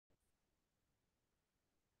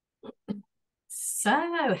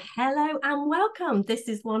So, hello and welcome. This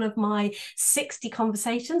is one of my 60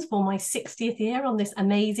 conversations for my 60th year on this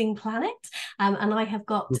amazing planet. And I have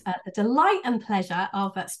got the delight and pleasure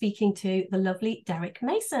of speaking to the lovely Derrick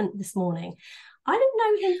Mason this morning. I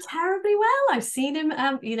don't know him terribly well. I've seen him,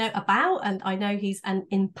 about, and I know he's an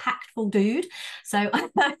impactful dude. So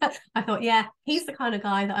I thought, yeah, he's the kind of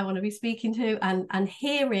guy that I want to be speaking to and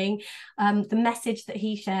hearing the message that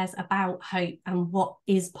he shares about hope and what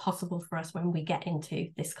is possible for us when we get into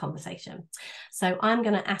this conversation. So I'm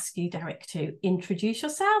going to ask you, Derrick, to introduce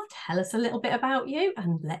yourself, tell us a little bit about you,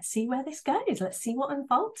 and let's see where this goes. Let's see what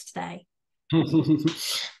unfolds today.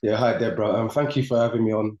 Yeah, hi Deborah. Thank you for having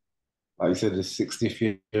me on. Like you said, the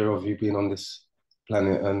 60th year of you being on this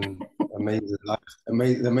planet, and amazing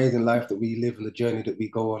life that we live and the journey that we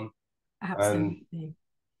go on. And Absolutely.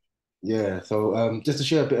 yeah, so just to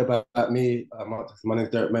share a bit about me, my name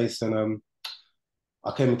is Derrick Mason.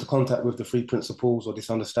 I came into contact with the three principles or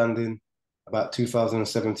this understanding about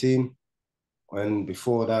 2017. When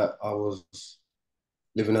before that, I was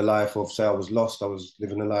living a life of, say, I was lost. I was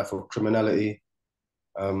living a life of criminality.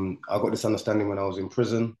 I got this understanding when I was in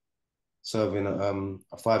prison, serving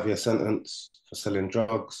a 5-year sentence for selling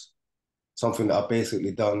drugs, something that I've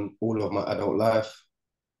basically done all of my adult life,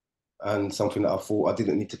 and something that I thought I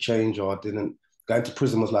didn't need to change, or I didn't. Going to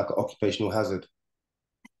prison was like an occupational hazard.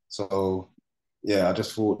 So yeah, I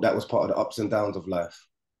just thought that was part of the ups and downs of life.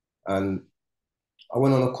 And I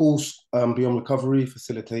went on a course, Beyond Recovery,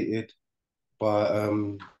 facilitated by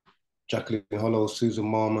Jacqueline Hollow, Susan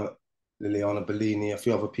Marmot, Liliana Bellini, a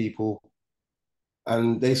few other people.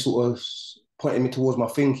 And they sort of pointed me towards my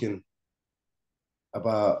thinking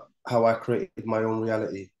about how I created my own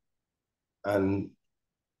reality. And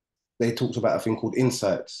they talked about a thing called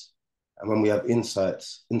insights. And when we have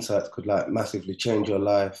insights, insights could like massively change your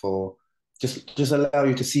life, or just allow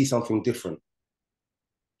you to see something different.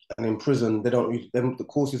 And in prison, they don't the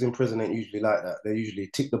courses in prison ain't usually like that. They usually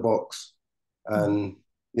tick the box, and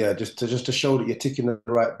yeah, just to show that you're ticking the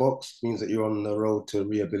right box means that you're on the road to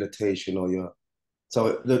rehabilitation, or you're.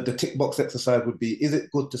 So the tick box exercise would be: is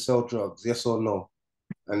it good to sell drugs? Yes or no?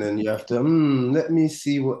 And then you have to, let me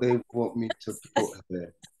see what they want me to put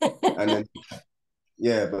there. And then,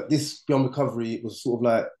 yeah, but this Beyond Recovery was sort of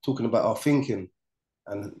like talking about our thinking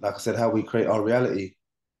and, like I said, how we create our reality.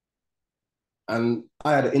 And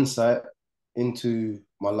I had an insight into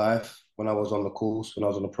my life when I was on the course, when I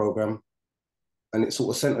was on the program. And it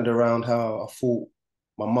sort of centered around how I thought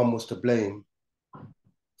my mum was to blame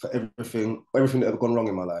for everything that had gone wrong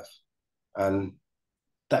in my life. And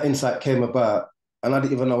that insight came about, and I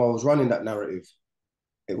didn't even know I was running that narrative.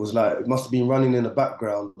 It was like, it must have been running in the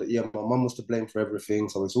background that, yeah, my mum was to blame for everything.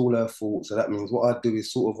 So it's all her fault. So that means what I do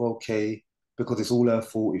is sort of okay because it's all her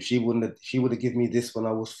fault. If she would have given me this when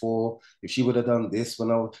I was 4, if she would have done this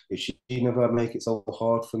if she never make it so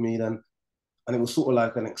hard for me, then, and it was sort of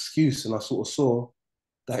like an excuse. And I sort of saw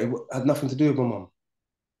that it had nothing to do with my mum.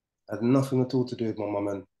 It had nothing at all to do with my mum.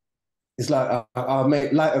 And it's like, I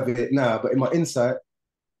make light of it now, but in my insight,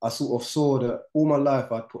 I sort of saw that all my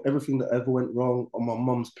life I'd put everything that ever went wrong on my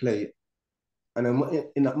mum's plate. And then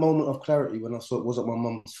in that moment of clarity, when I saw it wasn't my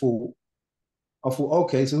mum's fault, I thought,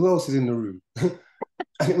 okay, so who else is in the room? And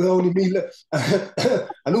it was only me left.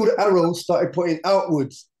 And all the arrows started pointing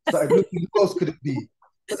outwards, started looking, who else could it be?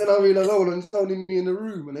 But then I realized, oh, and it's only me in the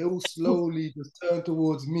room. And they all slowly just turned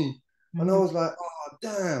towards me. And I was like, oh,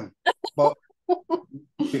 damn. But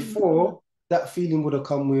before, that feeling would have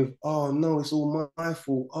come with, oh, no, it's all my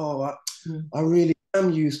fault. Oh, I really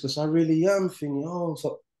am useless. I really am thinking, oh,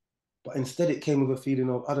 so. But instead, it came with a feeling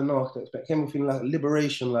of, I don't know, it came with a feeling like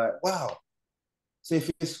liberation, like, wow. So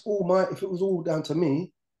if if it was all down to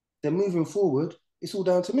me, then moving forward, it's all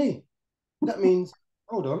down to me. That means,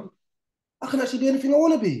 hold on, I can actually be anything I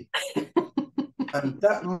want to be. And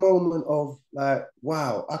that moment of like,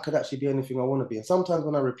 wow, I could actually be anything I want to be. And sometimes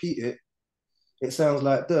when I repeat it, it sounds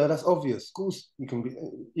like, duh, that's obvious. Of course, you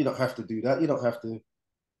don't have to do that. You don't have to.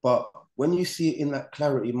 But when you see it in that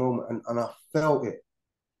clarity moment, and I felt it,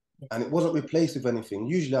 and it wasn't replaced with anything.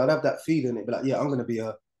 Usually I'd have that feeling, it'd be like, yeah, I'm going to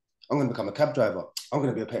become a cab driver. I'm going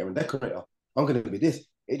to be a painter and decorator. I'm going to be this.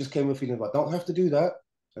 It just came with a feeling of, I don't have to do that.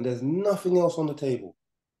 And there's nothing else on the table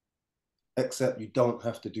except you don't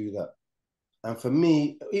have to do that. And for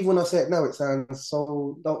me, even when I say it now, don't sound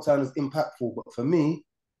as impactful. But for me,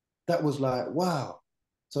 that was like, wow.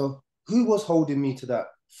 So who was holding me to that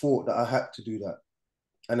thought that I had to do that?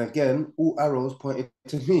 And again, all arrows pointed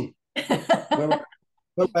to me.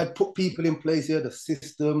 When I put people in place here, the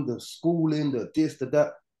system, the schooling, the this, the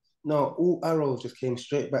that, no, all arrows just came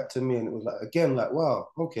straight back to me. And it was like, again, like, wow,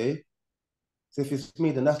 okay. So if it's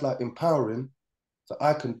me, then that's like empowering. So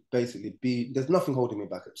I can basically be, there's nothing holding me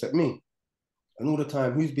back except me. And all the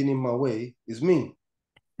time, who's been in my way is me.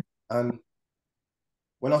 And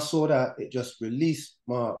when I saw that, it just released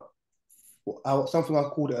something I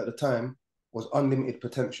called it at the time was unlimited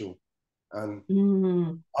potential. And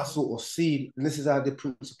I sort of see, and this is how the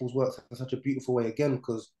principles work in such a beautiful way again,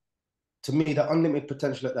 because to me, that unlimited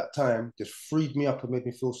potential at that time just freed me up and made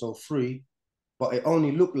me feel so free. But it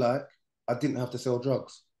only looked like I didn't have to sell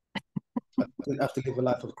drugs. I didn't have to live a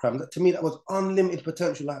life of crime. To me, that was unlimited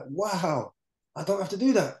potential. Like, wow, I don't have to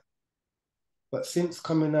do that. But since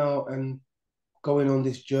coming out and going on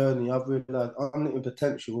this journey, I've realized unlimited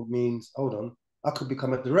potential means, hold on, I could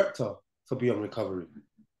become a director for Beyond Recovery.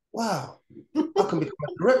 Wow, I can become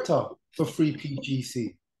a director for Free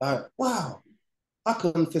PGC. Like, wow, I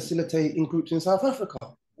can facilitate in groups in South Africa.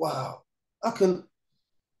 Wow, I can.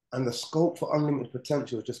 And the scope for unlimited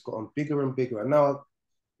potential has just gotten bigger and bigger. And now,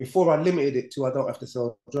 before I limited it to I don't have to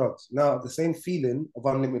sell drugs. Now, the same feeling of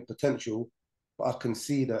unlimited potential, but I can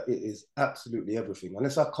see that it is absolutely everything.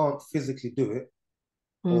 Unless I can't physically do it,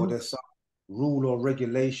 or there's some rule or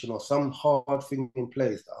regulation or some hard thing in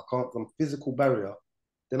place that I can't, some physical barrier,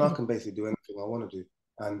 then I can basically do anything I want to do.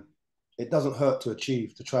 And it doesn't hurt to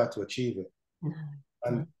try to achieve it.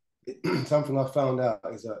 And something I found out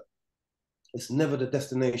is that it's never the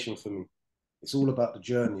destination for me. It's all about the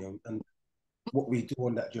journey and what we do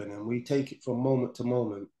on that journey. And we take it from moment to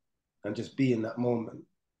moment and just be in that moment.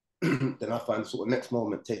 Then I find sort of next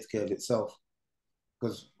moment takes care of itself.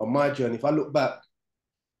 Because on my journey, if I look back,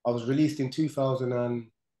 I was released in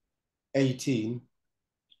 2018.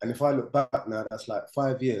 And if I look back now, that's like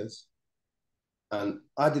 5 years. And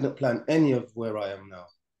I didn't plan any of where I am now.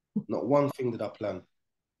 Not one thing did I plan.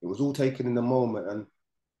 It was all taken in the moment. And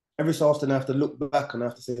every so often I have to look back and I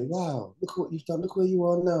have to say, wow, look what you've done. Look where you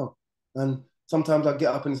are now. And sometimes I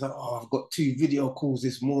get up and it's like, oh, I've got 2 video calls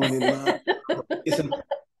this morning, man.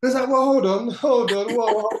 It's like, well, hold on, whoa,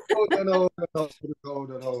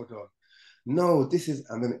 hold on. No, this is,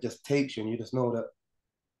 and then it just takes you and you just know that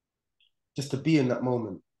just to be in that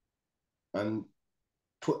moment and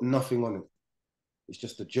put nothing on it. It's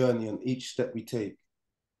just a journey, and each step we take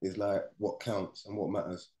is like what counts and what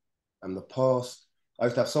matters. And the past, I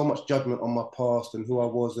used to have so much judgment on my past and who I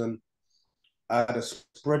was, and I had a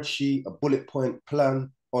spreadsheet, a bullet point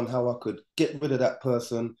plan on how I could get rid of that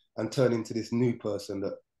person and turn into this new person.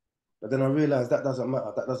 But then I realized that doesn't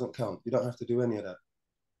matter. That doesn't count. You don't have to do any of that.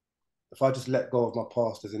 If I just let go of my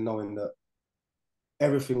past, as in knowing that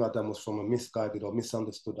everything I've done was from a misguided or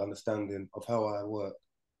misunderstood understanding of how I work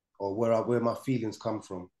or where my feelings come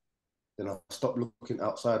from, then I stop looking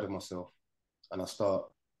outside of myself and I start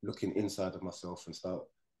looking inside of myself and start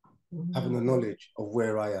having the knowledge of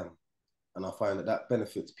where I am. And I find that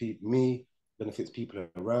benefits me, benefits people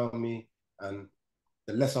around me. And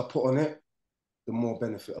the less I put on it, the more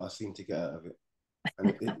benefit I seem to get out of it.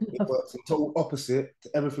 And it works in total opposite to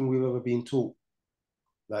everything we've ever been taught.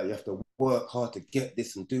 Like you have to work hard to get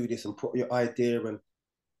this and do this and put your idea and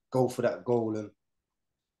go for that goal. And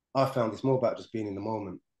I found it's more about just being in the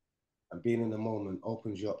moment. And being in the moment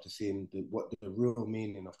opens you up to seeing what the real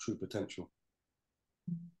meaning of true potential.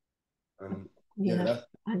 I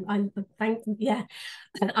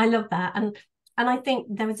love that. And I think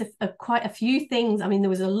there was quite a few things. I mean, there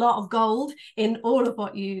was a lot of gold in all of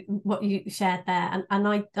what you shared there.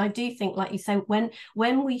 And I do think, like you say, when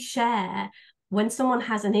we share, when someone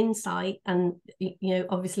has an insight, and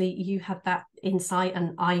obviously you had that insight,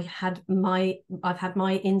 and I've had my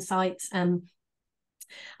insights, and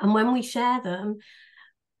when we share them,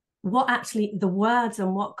 what actually the words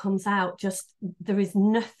and what comes out, just there is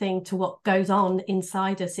nothing to what goes on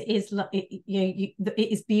inside us. It is it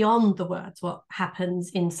is beyond the words what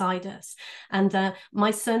happens inside us. And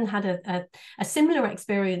my son had a similar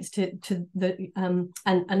experience to the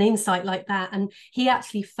an insight like that, and he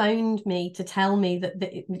actually phoned me to tell me that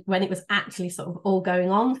when it was actually sort of all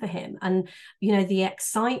going on for him, and the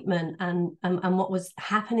excitement and what was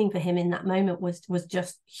happening for him in that moment was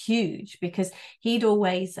just huge, because he'd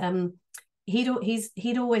always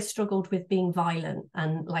struggled with being violent,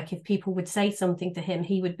 and like if people would say something to him,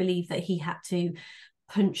 he would believe that he had to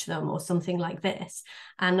punch them or something like this.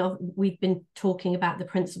 And we've been talking about the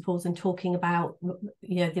principles and talking about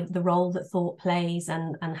the role that thought plays,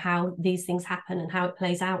 and how these things happen and how it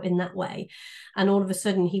plays out in that way. And all of a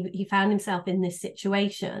sudden he found himself in this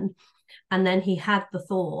situation, and then he had the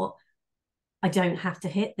thought, I don't have to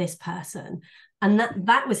hit this person. And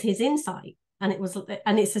that was his insight. And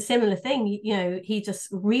it's a similar thing, he just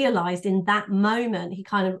realized in that moment, he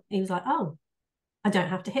was like, oh, I don't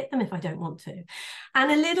have to hit them if I don't want to.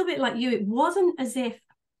 And a little bit like you, it wasn't as if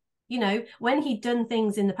you know, when he'd done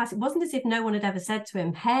things in the past, it wasn't as if no one had ever said to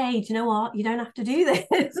him, hey, do you know what? You don't have to do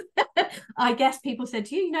this. I guess people said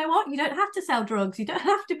to you, you know what? You don't have to sell drugs. You don't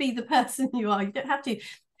have to be the person you are. You don't have to.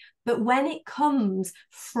 But when it comes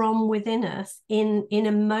from within us in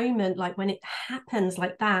a moment, like when it happens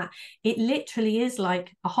like that, it literally is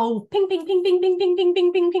like a whole ping, ping, ping, ping, ping, ping, ping,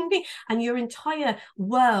 ping, ping, ping, ping. And your entire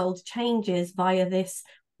world changes via this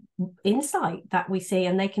insight that we see,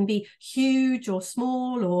 and they can be huge or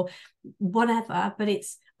small or whatever, but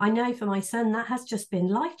it's, I know for my son that has just been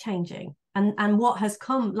life-changing. And what has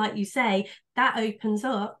come, like you say, that opens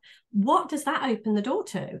up, what does that open the door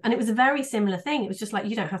to? And it was a very similar thing. It was just like,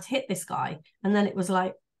 you don't have to hit this guy. And then it was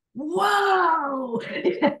like, whoa.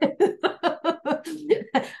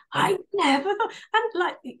 I never thought, and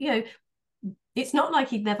like, you know, it's not like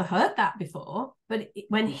he'd never heard that before, but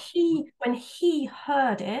when he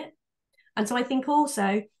heard it, and so I think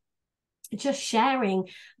also just sharing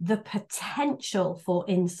the potential for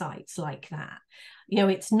insights like that. You know,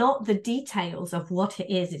 it's not the details of what it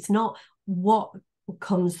is. It's not what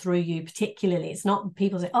comes through you particularly. It's not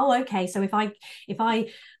people say, oh, okay, so if I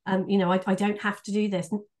you know, I don't have to do this.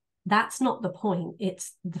 That's not the point.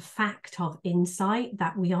 It's the fact of insight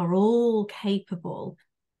that we are all capable.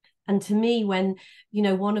 And to me, when, you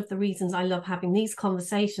know, one of the reasons I love having these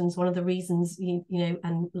conversations, one of the reasons, you know,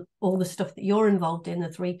 and all the stuff that you're involved in, the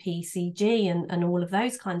 3PCG and all of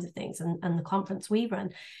those kinds of things, and the conference we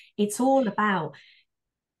run, it's all about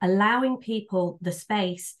allowing people the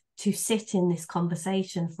space to sit in this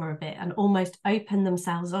conversation for a bit and almost open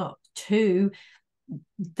themselves up to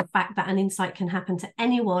the fact that an insight can happen to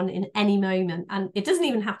anyone in any moment. And it doesn't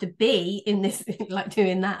even have to be in this, like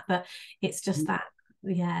doing that, but it's just that.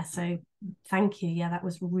 Yeah, so thank you. Yeah, that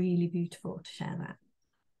was really beautiful to share that.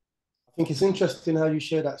 I think it's interesting how you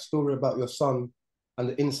share that story about your son and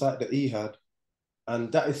the insight that he had.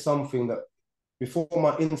 And that is something that before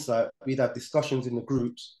my insight, we'd had discussions in the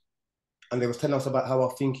groups, and they was telling us about how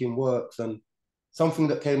our thinking works. And something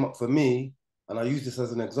that came up for me, and I use this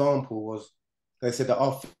as an example, was they said that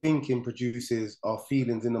our thinking produces our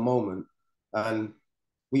feelings in the moment. And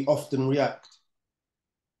we often react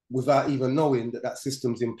without even knowing that that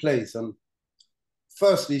system's in place. And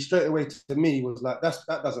firstly, straight away to me was like, that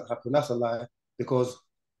doesn't happen. That's a lie. Because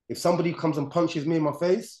if somebody comes and punches me in my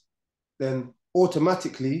face, then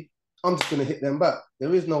automatically I'm just going to hit them back.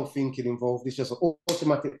 There is no thinking involved. It's just an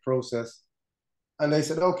automatic process. And they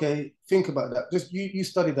said, okay, think about that. Just you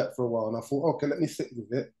studied that for a while. And I thought, okay, let me sit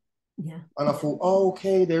with it. Yeah. And I thought, oh,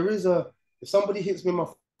 okay, if somebody hits me in my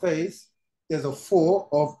face, there's a thought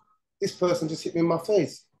of this person just hit me in my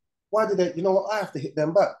face. Why did they, you know what, I have to hit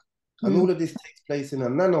them back. And all of this takes place in a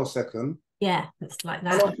nanosecond. Yeah, it's like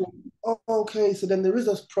that. And I thought, oh, okay, so then there is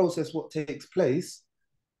a process what takes place,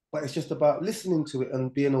 but it's just about listening to it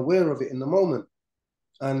and being aware of it in the moment.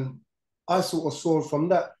 And I sort of saw from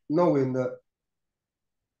that, knowing that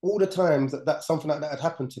all the times that something like that had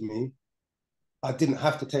happened to me, I didn't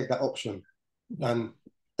have to take that option. Yeah. And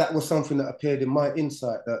that was something that appeared in my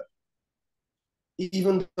insight, that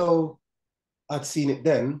even though I'd seen it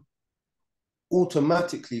then,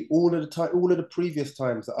 automatically, all of the previous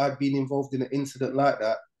times that I'd been involved in an incident like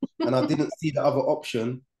that, and I didn't see the other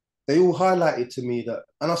option, they all highlighted to me that,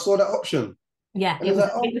 and I saw that option. Yeah, it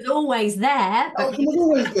was always there. But it was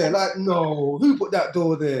always there. Like, no, who put that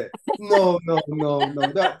door there? No,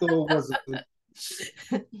 that door wasn't.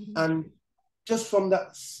 And just from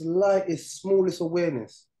that slightest, smallest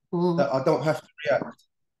awareness that I don't have to react,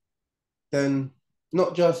 then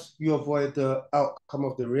not just you avoid the outcome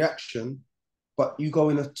of the reaction, but you go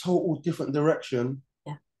in a total different direction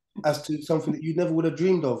as to something that you never would have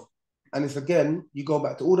dreamed of. And it's again, you go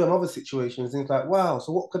back to all them other situations and it's like, wow,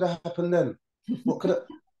 so what could have happened then? What could have,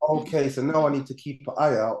 okay, so now I need to keep an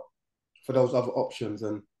eye out for those other options.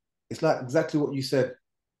 And it's like exactly what you said.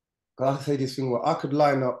 I say this thing where I could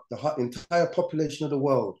line up the entire population of the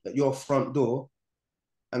world at your front door,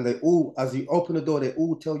 and they all, as you open the door, they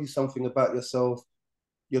all tell you something about yourself.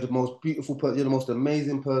 You're the most beautiful person, you're the most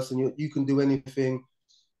amazing person, you can do anything.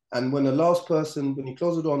 And when you close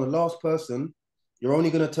the door on the last person, you're only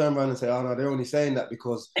going to turn around and say, oh no, they're only saying that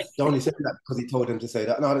because he told them to say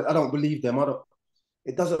that. No, I don't believe them.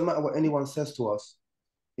 It doesn't matter what anyone says to us.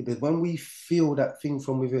 It is when we feel that thing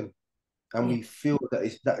from within, and we feel that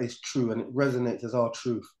is true and it resonates as our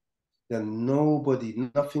truth, then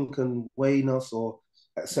nothing can wane us or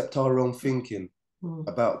accept our own thinking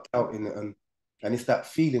about doubting it. And it's that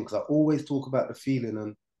feeling, because I always talk about the feeling,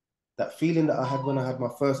 and that feeling that I had when I had my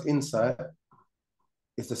first insight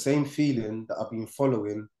is the same feeling that I've been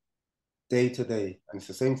following day to day. And it's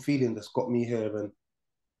the same feeling that's got me here. And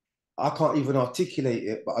I can't even articulate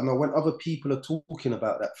it, but I know when other people are talking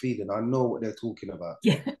about that feeling, I know what they're talking about.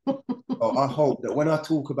 Yeah. So I hope that when I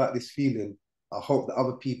talk about this feeling, I hope that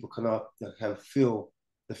other people can feel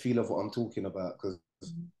the feel of what I'm talking about, because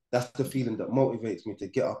that's the feeling that motivates me to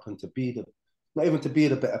get up and to be the, not even to be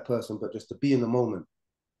the better person, but just to be in the moment.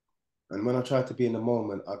 And when I try to be in the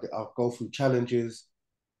moment, I'll go through challenges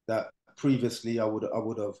that previously I would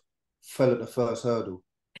have fell at the first hurdle.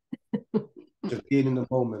 Just being in the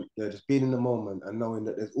moment, yeah, just being in the moment and knowing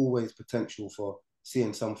that there's always potential for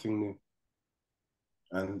seeing something new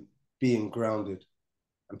and being grounded.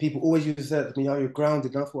 And people always used to say to me, "Oh, you're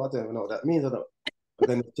grounded." And I thought, I don't even know what that means. I don't. But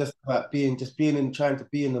then it's just about being in, trying to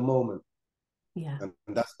be in the moment, Yeah.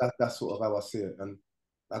 and that's sort of how I see it. And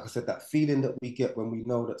like I said, that feeling that we get when we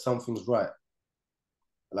know that something's right.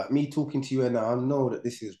 Like me talking to you now, I know that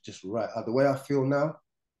this is just right. The way I feel now,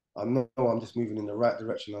 I know I'm just moving in the right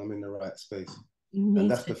direction. I'm in the right space, and Me too.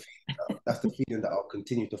 that's the feeling that I'll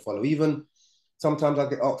continue to follow. Even sometimes I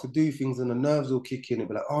get asked to do things, and the nerves will kick in and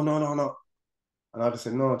be like, "Oh no, no, no," and I just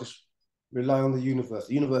say, "No, just rely on the universe.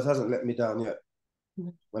 The universe hasn't let me down yet."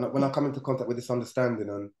 When I come into contact with this understanding,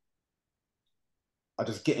 and I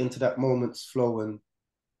just get into that moment's flow, and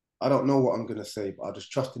I don't know what I'm gonna say, but I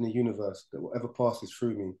just trust in the universe that whatever passes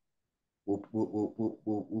through me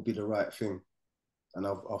will be the right thing, and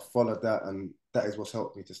I've followed that, and that is what's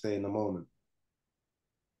helped me to stay in the moment.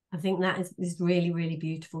 I think that is really, really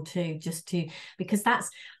beautiful too, just to, because that's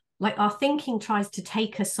like our thinking tries to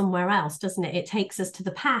take us somewhere else, doesn't it? It takes us to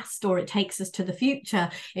the past, or it takes us to the future.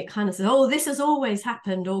 It kind of says, oh, this has always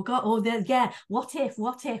happened, or God, or yeah, what if,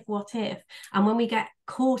 what if, what if? And when we get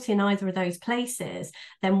caught in either of those places,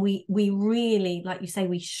 then we really, like you say,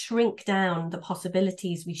 we shrink down the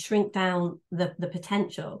possibilities, we shrink down the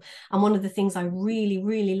potential. And one of the things I really,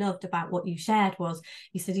 really loved about what you shared was,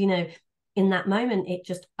 you said, you know, in that moment, it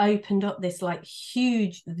just opened up this like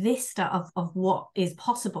huge vista of what is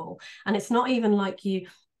possible. And it's not even like you,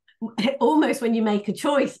 almost when you make a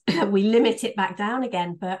choice, we limit it back down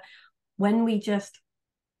again. But when we just,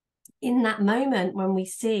 in that moment, when we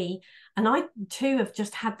see, and I too have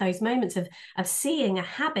just had those moments of seeing a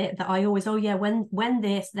habit that I always, oh yeah, when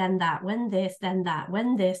this, then that, when this, then that,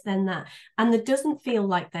 when this, then that. And it doesn't feel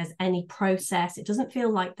like there's any process. It doesn't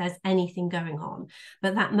feel like there's anything going on.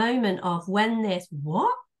 But that moment of when this,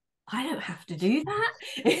 what? I don't have to do that.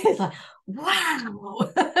 It's like,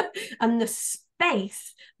 wow. And the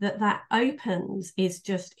space that opens is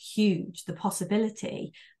just huge. The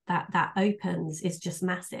possibility that opens is just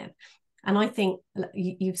massive. And I think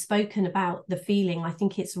you've spoken about the feeling. I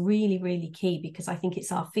think it's really, really key, because I think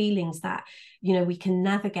it's our feelings that, you know, we can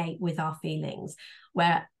navigate with our feelings.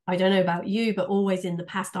 Where I don't know about you, but always in the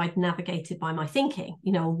past, I'd navigated by my thinking.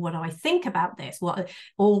 You know, what do I think about this? What,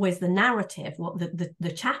 always the narrative, what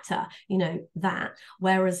the chatter, you know, that.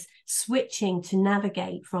 Whereas switching to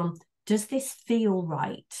navigate from, does this feel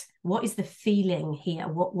right? What is the feeling here?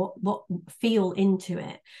 What feel into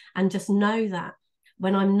it? And just know that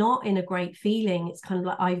when I'm not in a great feeling, it's kind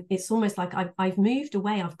of like it's almost like I've moved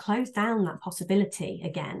away. I've closed down that possibility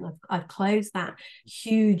again. I've closed that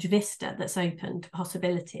huge vista that's opened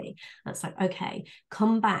possibility. That's like, okay,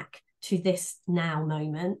 come back to this now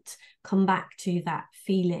moment, come back to that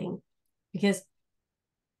feeling, because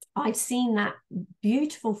I've seen that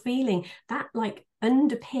beautiful feeling that like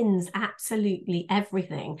underpins absolutely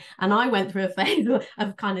everything. And I went through a phase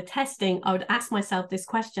of kind of testing. I would ask myself this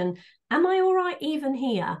question, am I all right even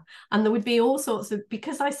here? And there would be all sorts of,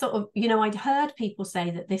 because I sort of, you know, I'd heard people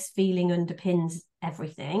say that this feeling underpins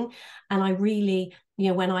everything. And I really, you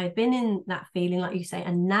know, when I had been in that feeling, like you say,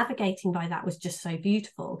 and navigating by that was just so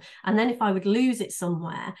beautiful. And then if I would lose it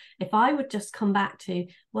somewhere, if I would just come back to,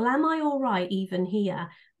 well, am I all right even here?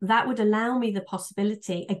 That would allow me the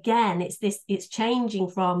possibility. Again, it's changing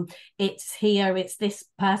from it's here, it's this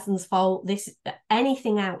person's fault, this,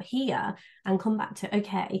 anything out here, and come back to,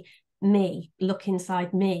 okay, me, look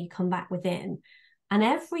inside me, come back within. And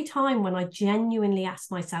every time when I genuinely ask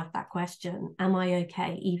myself that question, am I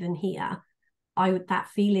okay even here? That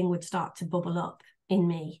feeling would start to bubble up in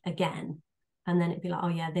me again. And then it'd be like, oh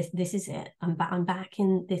yeah, this is it. I'm back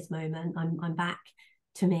in this moment. I'm back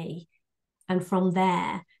to me. And from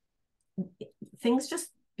there, things just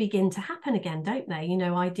begin to happen again, don't they? You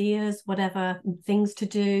know, ideas, whatever, things to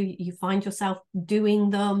do, you find yourself doing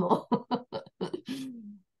them. Or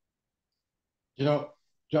You know,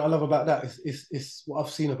 what I love about that is what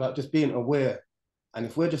I've seen about just being aware. And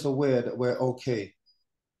if we're just aware that we're okay,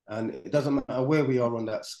 and it doesn't matter where we are on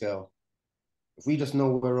that scale, if we just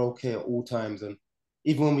know we're okay at all times, and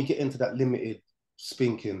even when we get into that limited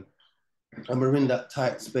spinking and we're in that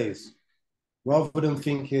tight space, rather than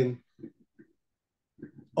thinking,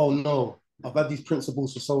 oh no, I've had these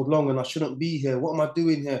principles for so long and I shouldn't be here. What am I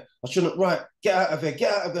doing here? I shouldn't write. Get out of here.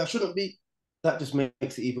 Get out of here. I shouldn't be. That just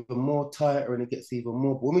makes it even more tighter and it gets even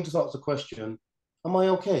more. But when we just ask the question, am I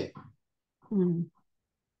okay? Mm.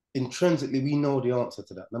 Intrinsically, we know the answer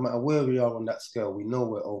to that. No matter where we are on that scale, we know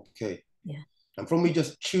we're okay. Yeah. And from we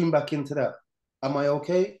just tune back into that, am I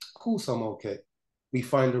okay? Of course I'm okay. We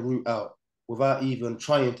find a route out without even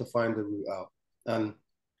trying to find a route out. And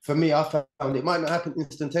for me, I found it might not happen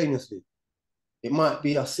instantaneously. It might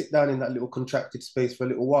be I sit down in that little contracted space for a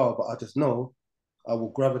little while, but I just know I will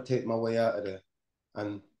gravitate my way out of there.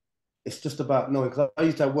 And it's just about knowing, because I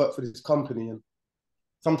used to work for this company and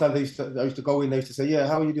sometimes I used to go in, they used to say, yeah,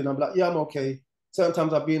 how are you doing? I'm like, yeah, I'm okay. Certain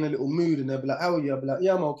times I'd be in a little mood and they'd be like, how are you? I'd be like,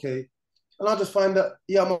 yeah, I'm okay. And I just find that,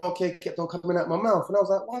 yeah, I'm okay, kept on coming out my mouth. And I was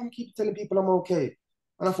like, why do you keep telling people I'm okay?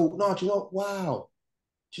 And I thought, no, do you know, wow,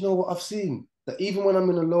 do you know what I've seen? That even when I'm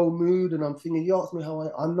in a low mood and I'm thinking, you ask me how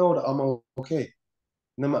I know that I'm okay,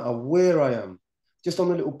 no matter where I am. Just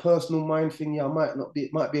on a little personal mind thing, yeah, I might not be,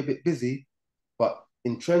 it might be a bit busy, but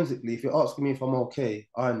intrinsically, if you're asking me if I'm okay,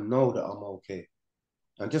 I know that I'm okay.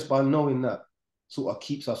 And just by knowing that sort of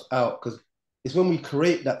keeps us out, because it's when we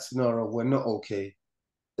create that scenario we're not okay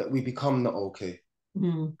that we become not okay.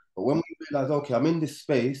 Mm. But when we realize, okay, I'm in this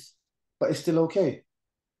space, but it's still okay,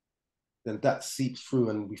 then that seeps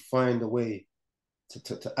through and we find a way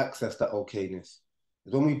to access that okayness.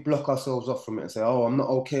 Because when we block ourselves off from it and say, oh, I'm not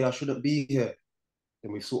okay, I shouldn't be here,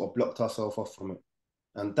 then we've sort of blocked ourselves off from it.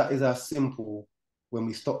 And that is as simple when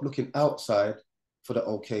we stop looking outside for the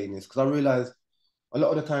okayness. Because I realized a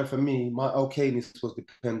lot of the time for me, my okayness was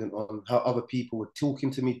dependent on how other people were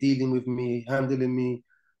talking to me, dealing with me, handling me.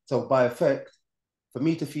 So by effect, for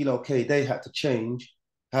me to feel okay, they had to change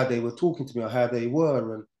how they were talking to me or how they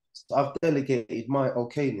were. And so I've delegated my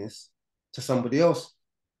okayness to somebody else.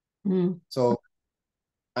 Mm. So,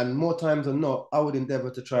 and more times than not, I would endeavor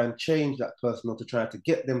to try and change that person or to try to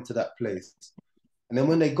get them to that place. And then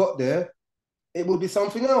when they got there, it would be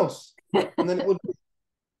something else. And then it would be,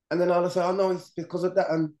 and then I'll say, I know it's because of that.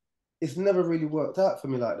 And it's never really worked out for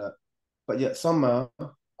me like that. But yet somehow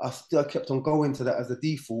I still kept on going to that as a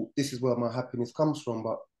default. This is where my happiness comes from.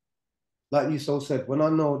 But like you so said, when I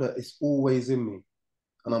know that it's always in me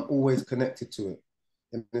and I'm always connected to it,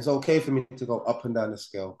 and it's okay for me to go up and down the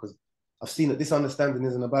scale because I've seen that this understanding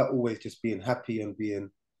isn't about always just being happy and being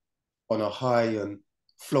on a high and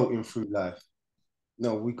floating through life.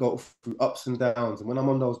 No, we go through ups and downs. And when I'm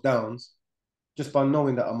on those downs, just by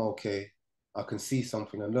knowing that I'm okay, I can see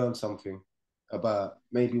something and learn something about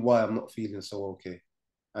maybe why I'm not feeling so okay.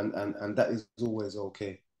 And that is always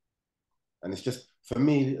okay. And it's just for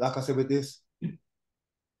me, like I said with this,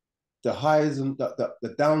 the highs and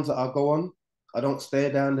the downs that I go on, I don't stay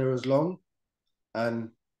down there as long and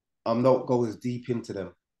I'm not go as deep into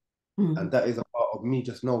them. Mm. And that is a part of me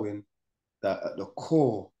just knowing that at the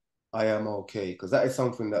core, I am okay. Because that is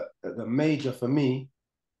something that the major for me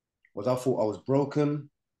was I thought I was broken.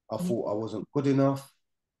 I thought I wasn't good enough.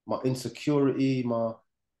 My insecurity, my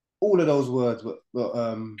all of those words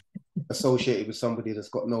were associated with somebody that's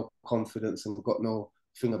got no confidence and got no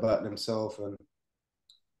thing about themselves. And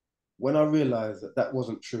when I realized that that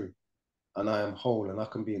wasn't true, and I am whole, and I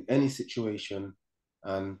can be in any situation,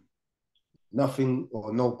 and nothing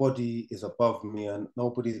or nobody is above me, and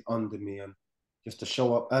nobody's under me, and just to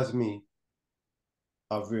show up as me,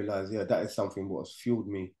 I've realized, yeah, that is something what has fueled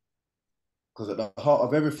me. Because at the heart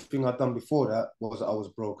of everything I'd done before that was that I was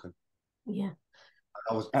broken. Yeah.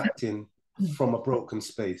 I was acting from a broken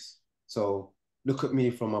space. So look at me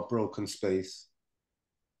from a broken space.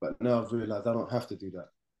 But now I've realized I don't have to do that.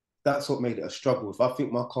 That's what made it a struggle. If I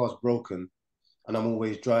think my car's broken and I'm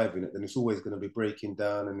always driving it, then it's always going to be breaking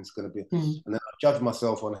down and it's going to be, Mm. and then I judge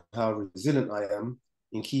myself on how resilient I am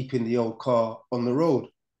in keeping the old car on the road.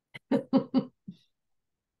 But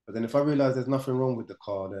then if I realize there's nothing wrong with the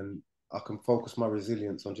car, then I can focus my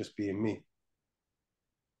resilience on just being me.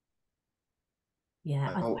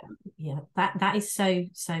 Yeah, I don't, yeah, that is so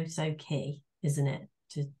key, isn't it?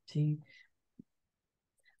 To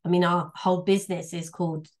I mean, our whole business is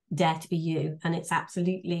called Dare to Be You, and it's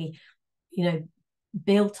absolutely,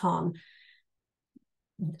 built on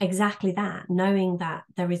exactly that, knowing that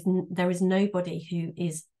there is nobody who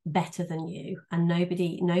is better than you, and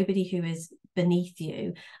nobody who is beneath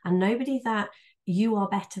you, and nobody that you are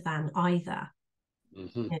better than either.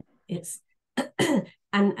 mm-hmm. It's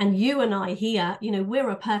and you and I here, you know, we're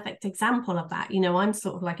a perfect example of that. You know, I'm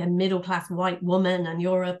sort of like a middle-class white woman, and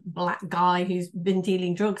you're a black guy who's been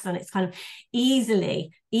dealing drugs, and it's kind of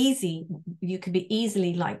easy. You could be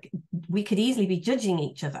easily like, we could easily be judging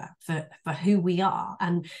each other for who we are,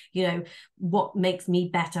 and, you know, what makes me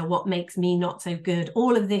better, what makes me not so good,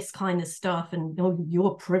 all of this kind of stuff, and oh,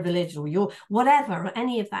 you're privileged, or you're whatever, or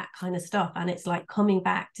any of that kind of stuff. And it's like coming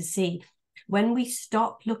back to see, when we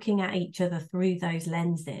stop looking at each other through those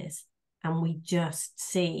lenses and we just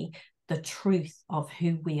see the truth of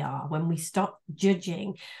who we are, when we stop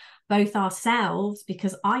judging both ourselves,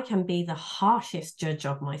 because I can be the harshest judge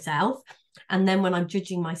of myself, and then when I'm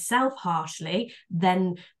judging myself harshly,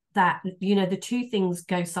 then that, you know, the two things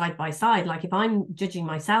go side by side. Like if I'm judging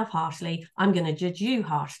myself harshly, I'm going to judge you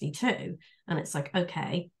harshly too. And it's like,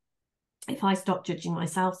 okay, if I stop judging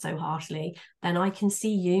myself so harshly, then I can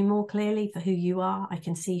see you more clearly for who you are. I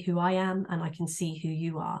can see who I am, and I can see who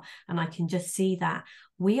you are. And I can just see that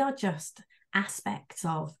we are just aspects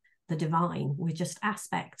of the divine. We're just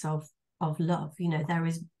aspects of love. You know, there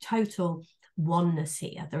is total oneness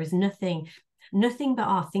here. There is nothing but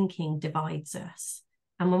our thinking divides us.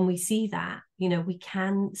 And when we see that, you know, we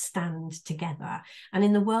can stand together. And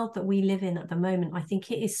in the world that we live in at the moment, I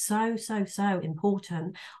think it is so, so, so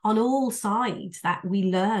important on all sides that we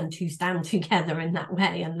learn to stand together in that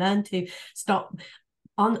way, and learn to stop,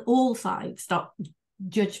 on all sides, stop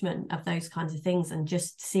judgment of those kinds of things, and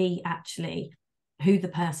just see actually who the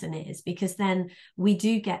person is. Because then we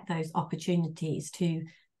do get those opportunities to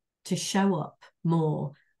show up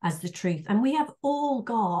more as the truth. And we have all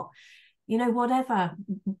got, you know, whatever,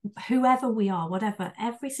 whoever we are, whatever,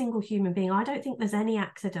 every single human being, I don't think there's any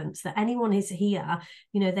accidents that anyone is here.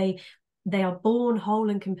 You know, they are born whole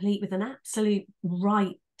and complete with an absolute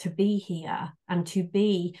right to be here and to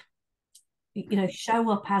be, you know, show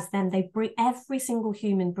up as them. They bring, every single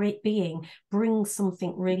human being brings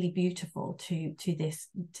something really beautiful to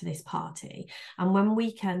this party. And when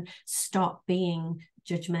we can stop being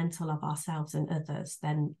judgmental of ourselves and others,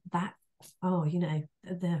 then that, oh, you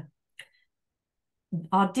know,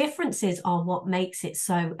 our differences are what makes it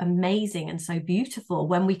so amazing and so beautiful.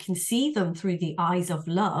 When we can see them through the eyes of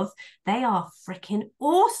love, they are freaking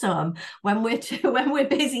awesome. When we're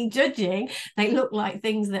busy judging, they look like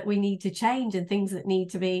things that we need to change, and things that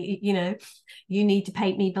need to be, you know, you need to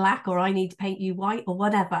paint me black, or I need to paint you white, or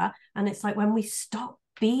whatever. And it's like, when we stop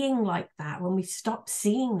being like that, when we stop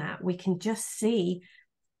seeing that, we can just see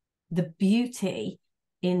the beauty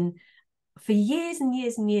in. For years and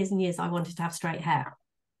years and years and years, I wanted to have straight hair.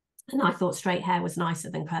 And I thought straight hair was nicer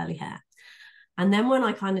than curly hair. And then when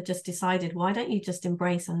I kind of just decided, why don't you just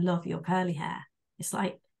embrace and love your curly hair? It's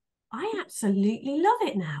like, I absolutely love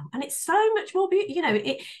it now. And it's so much more beautiful. You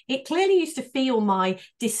know, it clearly used to feel my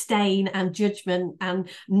disdain and judgment and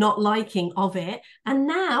not liking of it. And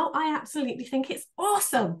now I absolutely think it's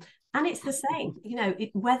awesome. And it's the same, you know,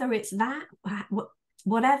 whether it's that,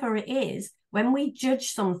 whatever it is, when we judge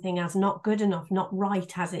something as not good enough, not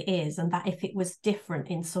right as it is, and that if it was different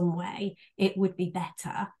in some way, it would be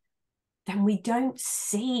better, then we don't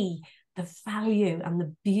see the value and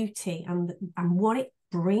the beauty and what it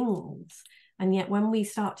brings. And yet when we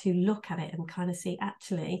start to look at it and kind of see,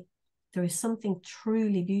 actually, there is something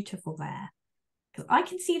truly beautiful there. Because I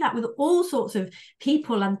can see that with all sorts of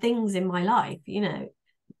people and things in my life. You know,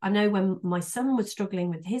 I know when my son was struggling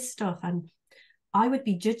with his stuff, and I would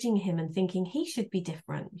be judging him and thinking he should be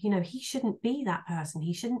different. You know, he shouldn't be that person.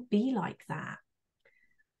 He shouldn't be like that.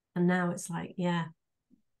 And now it's like, yeah,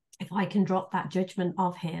 if I can drop that judgment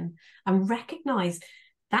of him and recognize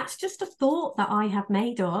that's just a thought that I have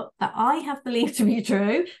made up, that I have believed to be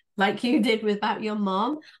true, like you did about your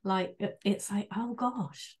mom, like, it's like, oh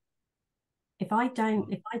gosh, if I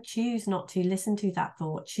choose not to listen to that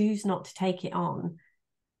thought, choose not to take it on,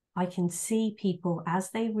 I can see people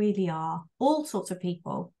as they really are, all sorts of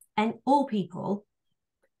people, and all people.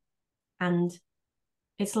 And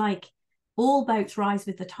it's like all boats rise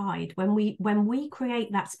with the tide. When we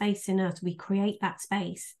create that space in us, we create that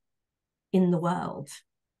space in the world.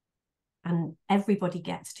 And everybody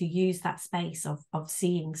gets to use that space of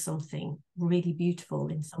seeing something really beautiful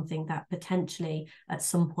in something that potentially at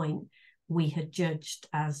some point we had judged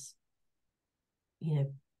as, you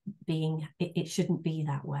know, being, it shouldn't be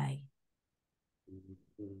that way.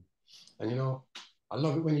 And you know, I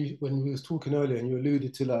love it when we was talking earlier and you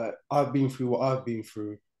alluded to, like, I've been through what I've been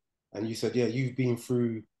through, and you said, yeah, you've been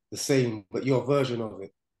through the same, but your version of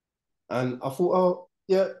it. And I thought, oh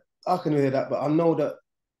yeah, I can hear that, but I know that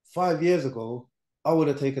 5 years ago I would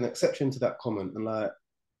have taken exception to that comment, and like,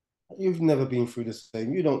 You've never been through the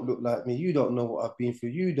same. You don't look like me. You don't know what I've been through.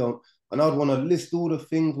 You don't. And I'd want to list all the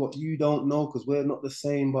things what you don't know because we're not the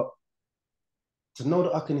same. But to know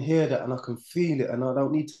that I can hear that and I can feel it, and I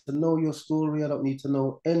don't need to know your story. I don't need to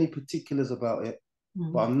know any particulars about it.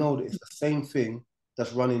 But I Mm. know that it's the same thing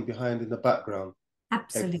that's running behind in the background.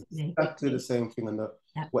 Absolutely. Exactly the same thing. And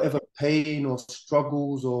Yeah. whatever pain or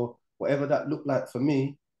struggles or whatever that looked like for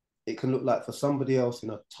me, it can look like for somebody else in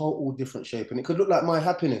a total different shape. And it could look like my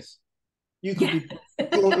happiness. You could Yeah. be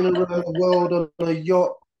jaunting around the world on a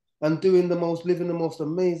yacht and living the most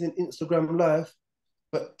amazing Instagram life.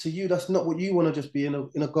 But to you, that's not what you want to just be in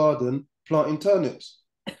a garden planting turnips.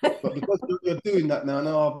 But because you're doing that now,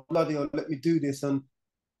 oh, bloody hell, let me do this. And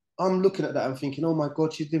I'm looking at that and thinking, oh my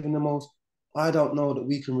God, she's living the most. I don't know that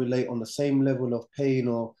we can relate on the same level of pain,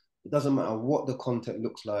 or it doesn't matter what the content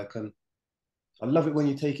looks like. And I love it when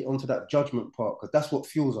you take it onto that judgment part, because that's what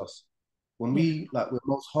fuels us. When Yeah. we're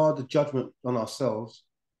most hard the judgment on ourselves,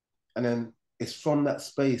 and then it's from that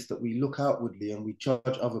space that we look outwardly and we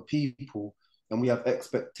judge other people and we have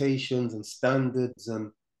expectations and standards,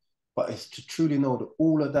 and but it's to truly know that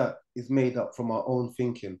all of that is made up from our own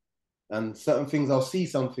thinking. And certain things, I'll see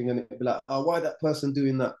something and it'll be like, oh, why that person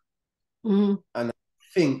doing that? Mm. And I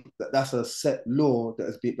think that that's a set law that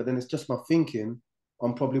has been, but then it's just my thinking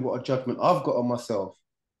on probably what a judgment I've got on myself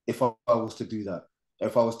if I was to do that,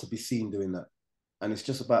 if I was to be seen doing that. And it's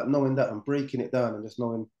just about knowing that and breaking it down and just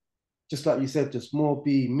knowing, just like you said, just more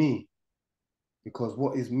be me, because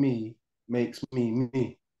what is me makes me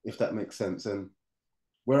me, if that makes sense. And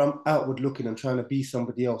where I'm outward looking and trying to be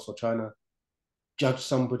somebody else or trying to judge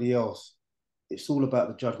somebody else, it's all about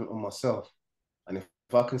the judgment on myself. And if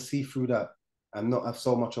I can see through that and not have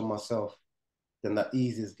so much on myself, then that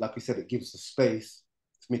eases, like we said, it gives the space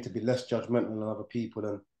for me to be less judgmental on other people.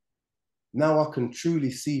 And now I can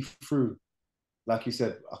truly see through, like you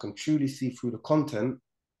said, I can truly see through the content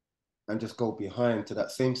and just go behind to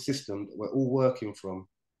that same system that we're all working from,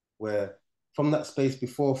 where from that space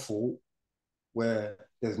before thought, where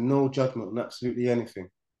there's no judgment on absolutely anything,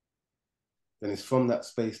 then it's from that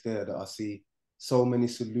space there that I see so many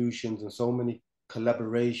solutions and so many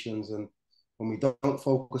collaborations. And when we don't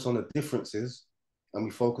focus on the differences and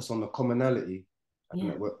we focus on the commonality, and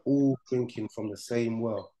Yeah. that we're all drinking from the same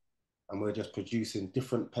well, and we're just producing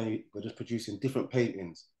different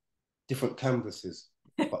paintings, different canvases.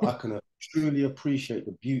 But I can truly appreciate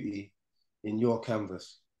the beauty in your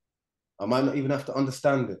canvas. I might not even have to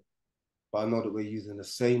understand it, but I know that we're using the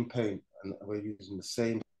same paint and we're using the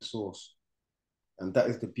same source. And that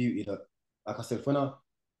is the beauty that, like I said, when I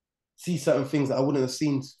see certain things that I wouldn't have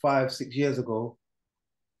seen 5, 6 years ago,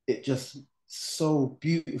 it just so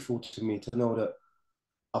beautiful to me to know that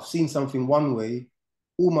I've seen something one way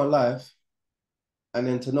all my life, and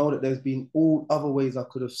then to know that there's been all other ways I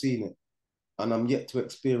could have seen it, and I'm yet to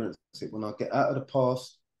experience it. When I get out of the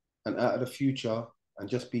past and out of the future and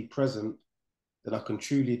just be present, then I can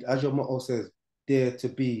truly, as your motto says, dare to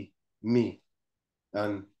be me.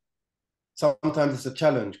 And sometimes it's a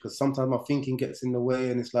challenge because sometimes my thinking gets in the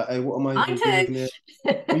way and it's like, hey, what am I even I doing here?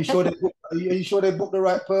 Are you sure are you sure they booked the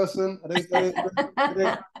right person?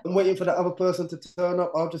 I'm waiting for that other person to turn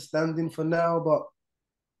up. I'll just stand in for now. But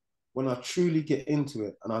when I truly get into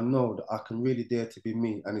it and I know that I can really dare to be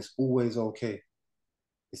me, and it's always okay.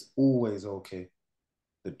 It's always okay.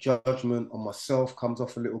 The judgment on myself comes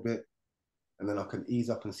off a little bit, and then I can ease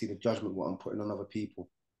up and see the judgment what I'm putting on other people.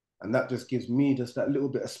 And that just gives me just that little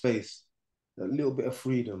bit of space, that little bit of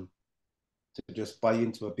freedom to just buy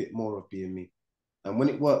into a bit more of being me. And when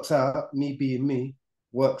it works out, me being me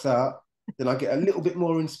works out, then I get a little bit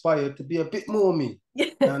more inspired to be a bit more me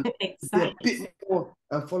and be a Exactly. bit more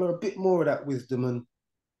and follow a bit more of that wisdom and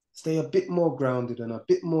stay a bit more grounded and a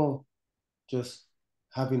bit more just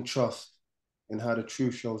having trust in how the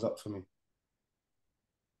truth shows up for me.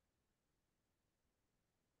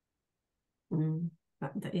 Mm.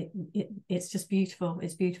 It's just beautiful.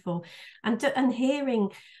 It's beautiful, and hearing,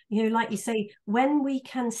 like you say, when we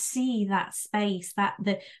can see that space, that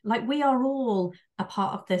like we are all a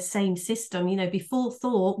part of the same system. Before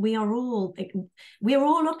thought, we're all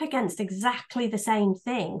up against exactly the same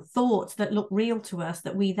thing. Thoughts that look real to us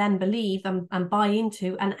that we then believe and buy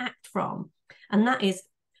into and act from, and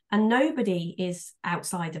nobody is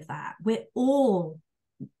outside of that. We're all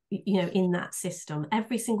in that system,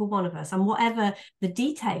 every single one of us. And whatever the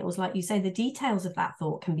details, like you say, the details of that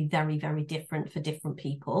thought can be very, very different for different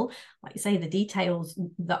people. Like you say, the details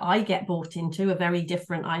that I get bought into are very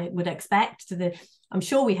different, I would expect. I'm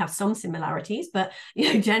sure we have some similarities, but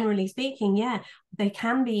generally speaking, yeah, they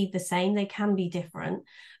can be the same, they can be different.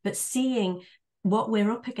 But seeing what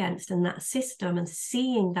we're up against and that system, and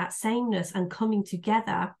seeing that sameness and coming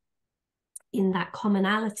together in that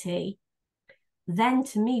commonality, then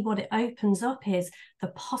to me what it opens up is the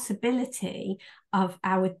possibility of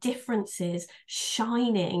our differences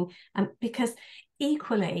shining. And because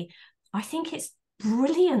equally, I think it's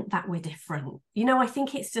brilliant that we're different. You know, I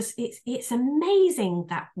think it's just, it's amazing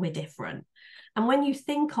that we're different. And when you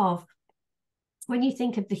think of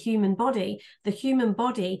the human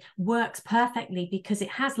body works perfectly because it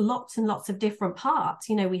has lots and lots of different parts.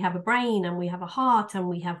 You know, we have a brain and we have a heart and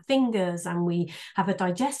we have fingers and we have a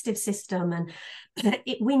digestive system, and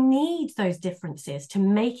we need those differences to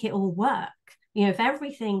make it all work. You know, if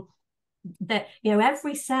everything that, you know,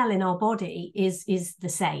 every cell in our body is the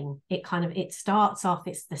same, it starts off,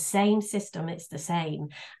 it's the same system, it's the same,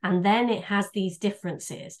 and then it has these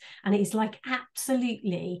differences, and it's like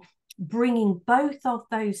absolutely bringing both of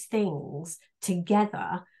those things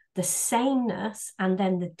together, the sameness and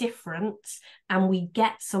then the difference, and we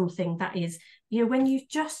get something that is, you know, when you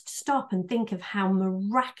just stop and think of how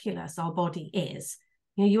miraculous our body is,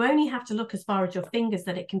 you know, you only have to look as far as your fingers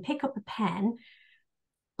that it can pick up a pen.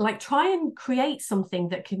 Like, try and create something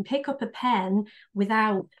that can pick up a pen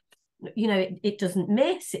without, you know, it doesn't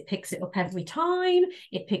miss, it picks it up every time,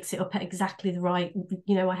 it picks it up at exactly the right,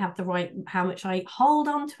 you know, I have the right, how much I hold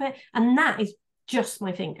on to it, and that is just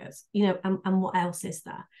my fingers, you know, and what else is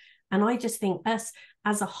there? And I just think us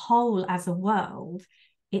as a whole, as a world,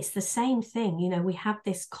 it's the same thing. You know, we have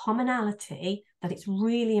this commonality, that it's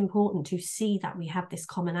really important to see that we have this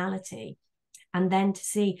commonality, and then to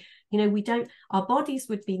see, you know, our bodies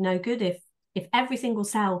would be no good if every single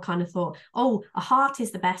cell kind of thought, oh, a heart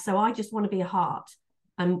is the best, so I just want to be a heart,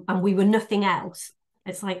 and we were nothing else.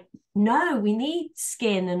 It's like, no, we need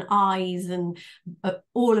skin and eyes and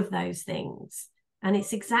all of those things. And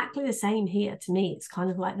it's exactly the same here. To me, it's kind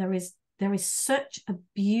of like there is such a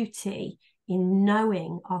beauty in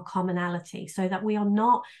knowing our commonality, so that we are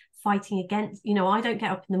not fighting against, you know, I don't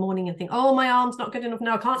get up in the morning and think, oh, my arm's not good enough,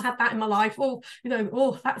 no, I can't have that in my life, oh, you know,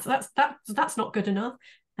 oh, that's not good enough.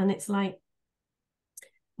 And it's like,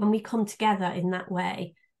 when we come together in that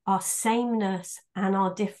way, our sameness and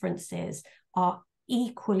our differences are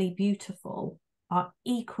equally beautiful, are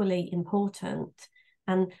equally important,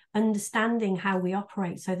 and understanding how we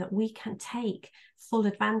operate so that we can take full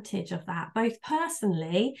advantage of that, both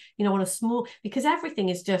personally, you know, on a small, because everything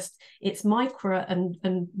is just, it's micro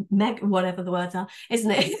and mega, whatever the words are,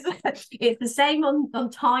 isn't it? It's the same on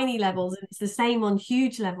tiny levels, and it's the same on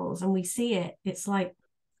huge levels, and we see it. It's like,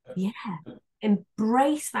 yeah,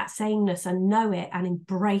 embrace that sameness and know it, and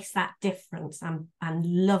embrace that difference and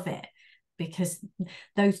love it, because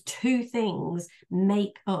those two things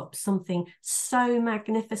make up something so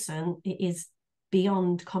magnificent, it is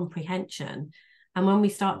beyond comprehension. And when we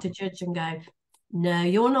start to judge and go, no,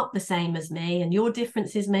 you're not the same as me, and your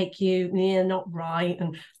differences make you, yeah, not right,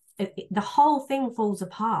 and the whole thing falls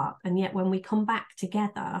apart. And yet when we come back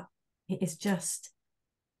together, it is just,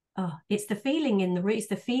 oh, it's the feeling it's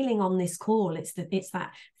the feeling on this call, it's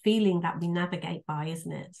that feeling that we navigate by,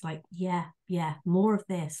 isn't it? It's like, yeah, more of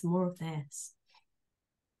this.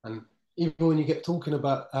 And even when you get talking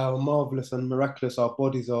about how marvelous and miraculous our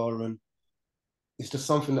bodies are, and it's just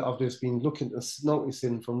something that I've just been looking and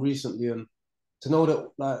noticing from recently, and to know that,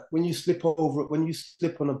 like, when you slip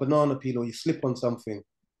on a banana peel or you slip on something,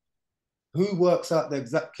 who works out the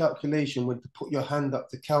exact calculation when to put your hand up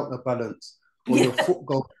to counterbalance, or your foot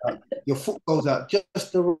goes out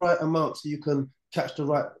just the right amount so you can catch the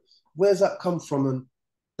right. Where's that come from? And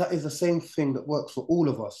that is the same thing that works for all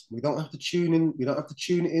of us. We don't have to tune in, we don't have to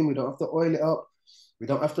tune it in, we don't have to oil it up, we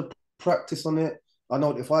don't have to practice on it. I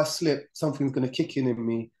know that if I slip, something's going to kick in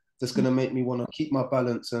me that's going to make me want to keep my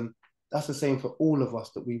balance. And that's the same for all of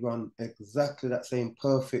us, that we run exactly that same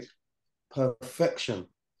perfection.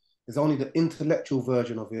 It's only the intellectual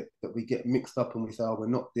version of it that we get mixed up, and we say, oh, we're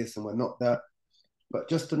not this and we're not that. But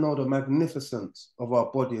just to know the magnificence of our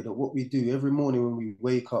body, that what we do every morning when we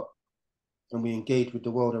wake up and we engage with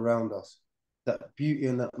the world around us, that beauty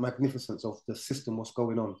and that magnificence of the system, what's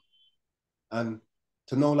going on. And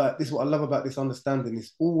to know, like, this is what I love about this understanding.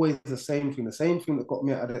 It's always the same thing that got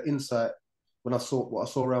me out of the insight when I saw what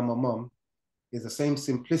I saw around my mum, is the same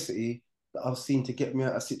simplicity that I've seen to get me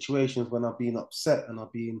out of situations when I've been upset and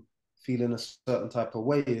I've been feeling a certain type of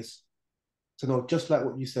way. Is to know, just like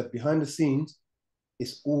what you said, behind the scenes,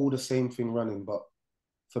 it's all the same thing running. But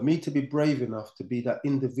for me to be brave enough to be that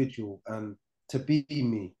individual and to be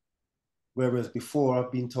me, whereas before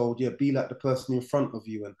I've been told, yeah, be like the person in front of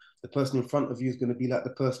you, and the person in front of you is going to be like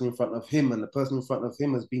the person in front of him, and the person in front of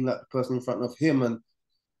him has been like the person in front of him. And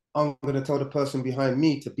I'm going to tell the person behind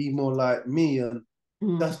me to be more like me, and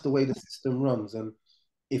Mm. that's the way the system runs. And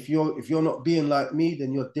if you're not being like me,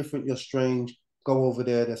 then you're different, you're strange. Go over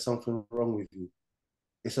there, there's something wrong with you.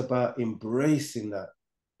 It's about embracing that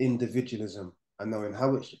individualism and knowing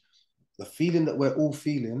how it, the feeling that we're all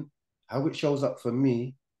feeling, how it shows up for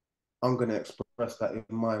me. I'm going to express that in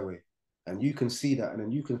my way. And you can see that, and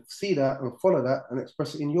then you can see that and follow that and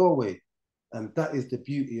express it in your way. And that is the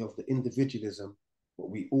beauty of the individualism, what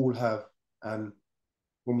we all have. And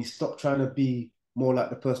when we stop trying to be more like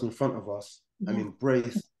the person in front of us and Yeah.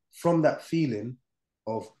 embrace from that feeling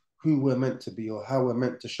of who we're meant to be or how we're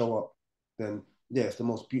meant to show up, then yeah, it's the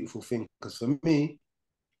most beautiful thing. Because for me,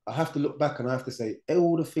 I have to look back and I have to say,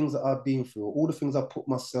 all the things that I've been through, all the things I've put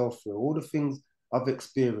myself through, all the things I've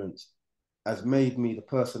experienced has made me the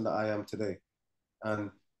person that I am today.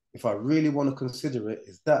 And if I really want to consider it,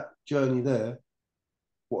 is that journey there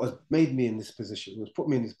what has made me in this position, what's put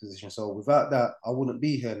me in this position. So without that, I wouldn't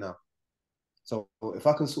be here now. So if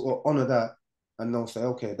I can sort of honor that and then say,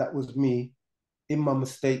 okay, that was me in my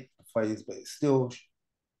mistake phase, but it's still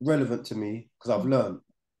relevant to me because I've learned.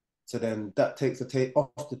 So then that takes the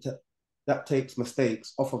that takes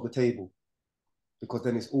mistakes off of the table because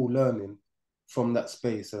then it's all learning from that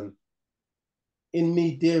space. And in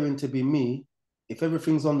me daring to be me, if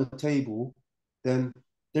everything's on the table, then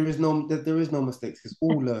there is no mistakes. It's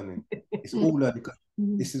all learning. It's all learning.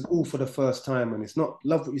 This is all for the first time, and it's not.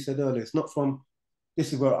 Love what you said earlier. It's not from.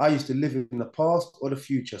 This is where I used to live in the past or the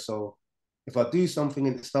future. So if I do something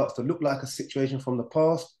and it starts to look like a situation from the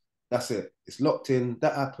past, that's it. It's locked in.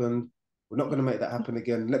 That happened. We're not going to make that happen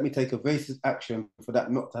again. Let me take evasive action for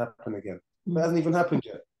that not to happen again. But it hasn't even happened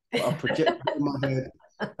yet. But I've projected it in my head.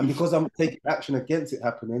 And because I'm taking action against it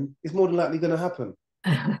happening, it's more than likely going to happen.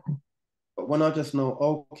 But when I just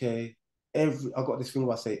know, okay, I got this thing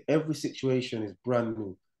where I say every situation is brand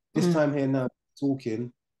new. This time here now,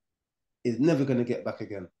 talking is never going to get back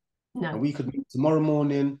again. No. And we could meet tomorrow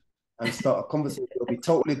morning and start a conversation. It'll be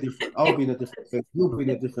totally different. I'll be in a different space. You'll be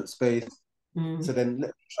in a different space. So then let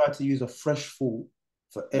me try to use a fresh thought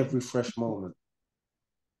for every fresh moment.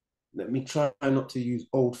 Let me try not to use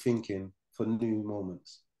old thinking for new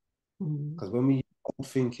moments. Because when we use old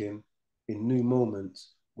thinking in new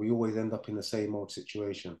moments, we always end up in the same old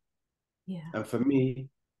situation. Yeah. And for me,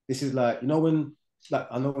 this is like, when, like,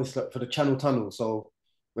 I know it's like for the Channel Tunnel. So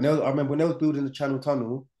I remember when they was building the Channel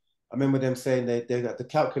Tunnel, I remember them saying they got the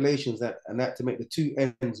calculations and that to make the two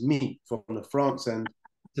ends meet from the France end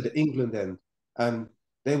to the England end. And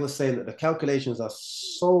they were saying that the calculations are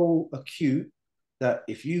so acute that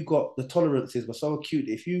if you got the tolerances were so acute,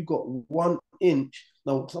 if you got 1 inch,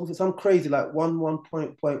 no, some crazy like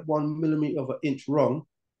 1.1 millimeter of an inch wrong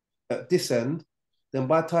at this end, then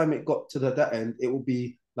by the time it got to that end, it will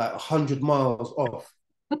be like 100 miles off.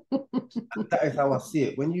 And that is how I see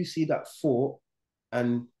it. When you see that thought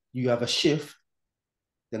and you have a shift,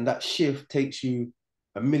 then that shift takes you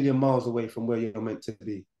a million miles away from where you're meant to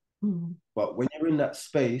be. But when you're in that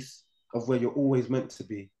space of where you're always meant to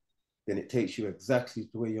be, then it takes you exactly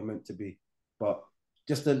to where you're meant to be. But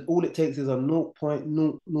all it takes is a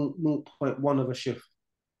 0.000.1 of a shift.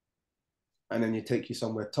 And then you take you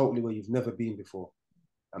somewhere totally where you've never been before.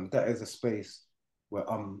 And that is a space where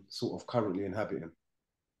I'm sort of currently inhabiting.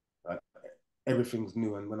 Like, everything's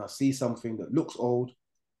new. And when I see something that looks old,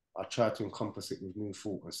 I try to encompass it with new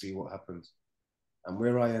thought and see what happens. And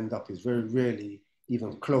where I end up is very rarely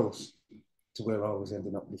even close to where I was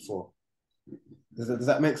ending up before. Does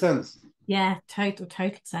that make sense? Yeah, total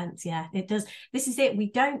sense. Yeah, it does. This is it.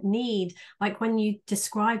 We don't need, like when you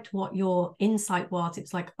described what your insight was,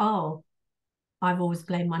 it's like, oh, I've always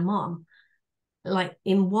blamed my mom. Like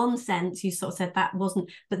in one sense, you sort of said that wasn't,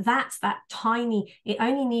 but that's that tiny, it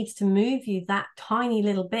only needs to move you that tiny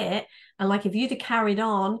little bit. And like if you'd have carried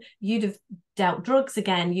on, you'd have dealt drugs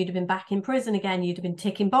again, you'd have been back in prison again, you'd have been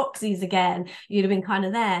ticking boxes again, you'd have been kind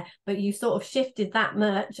of there, but you sort of shifted that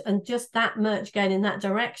much, and just that much going in that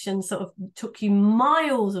direction sort of took you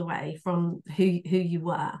miles away from who you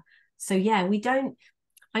were. So yeah, we don't,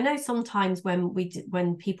 I know sometimes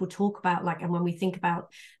when people talk about, like, and when we think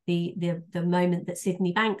about the moment that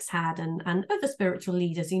Sydney Banks had, and other spiritual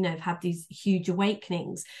leaders, have had these huge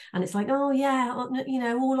awakenings, and it's like, oh yeah,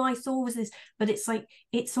 all I saw was this, but it's like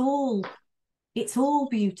it's all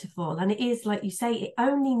beautiful, and it is like you say, it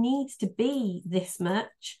only needs to be this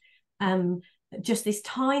much, just this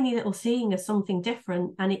tiny little seeing of something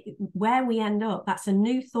different, and where we end up, that's a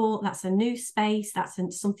new thought, that's a new space, that's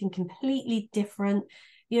something completely different.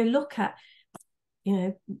 Look at,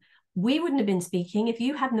 we wouldn't have been speaking. If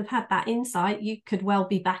you hadn't have had that insight, you could well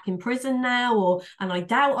be back in prison now, and I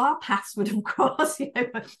doubt our paths would have crossed.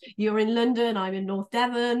 You're in London, I'm in North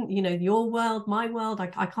Devon, your world, my world.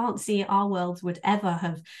 I can't see our worlds would ever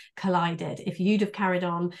have collided if you'd have carried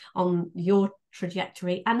on your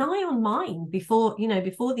trajectory and I on mine before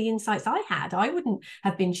the insights I had. I wouldn't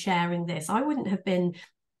have been sharing this. I wouldn't have been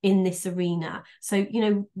in this arena. So,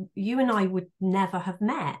 you and I would never have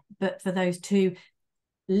met, but for those two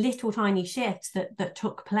little tiny shifts that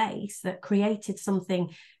took place that created something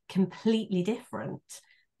completely different.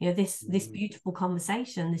 This beautiful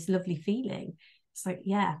conversation, this lovely feeling. So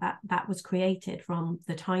yeah, that was created from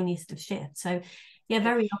the tiniest of shifts. So yeah,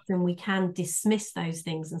 very often we can dismiss those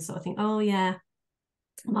things and sort of think, oh yeah,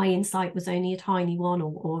 my insight was only a tiny one,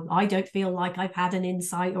 or I don't feel like I've had an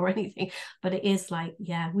insight or anything. But it is like,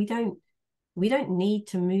 yeah, we don't need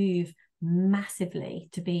to move massively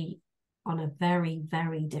to be on a very,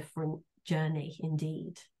 very different journey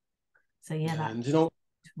indeed. So yeah, and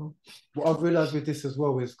what I've realized with this as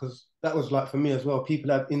well is, because that was like for me as well,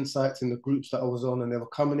 people had insights in the groups that I was on and they were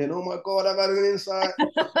coming in, oh my God, I've had an insight.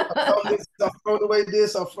 I've done this, I've thrown away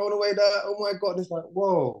this, I've thrown away that. Oh my God. And it's like,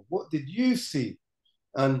 whoa, what did you see?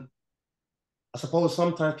 And I suppose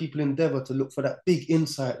sometimes people endeavor to look for that big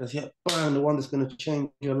insight that's, yeah, bang, the one that's going to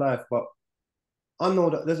change your life. But I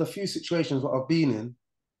know that there's a few situations that I've been in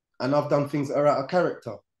and I've done things that are out of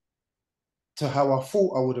character to how I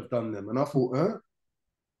thought I would have done them. And I thought,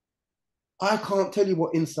 I can't tell you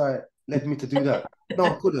what insight led me to do that. No,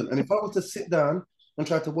 I couldn't. And if I was to sit down and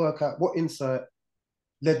try to work out what insight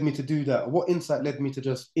led me to do that, what insight led me to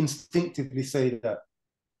just instinctively say that,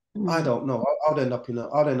 I don't know. I'd end up in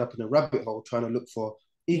a rabbit hole trying to look for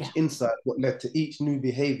each insight, what led to each new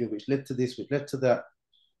behavior, which led to this, which led to that.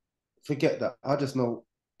 Forget that. I just know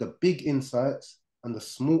the big insights and the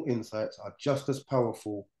small insights are just as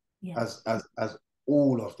powerful as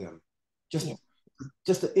all of them.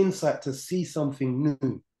 Just the insight to see something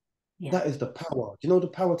new. That is the power. Do you know the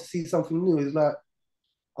power to see something new? Is like,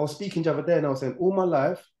 I was speaking the other day and I was saying, all my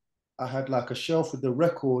life, I had like a shelf with the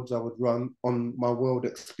records I would run on my world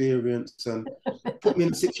experience, and put me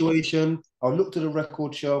in a situation. I'll look to the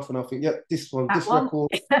record shelf and I'll think, yep, this one, this record,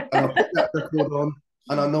 and I'll put that record on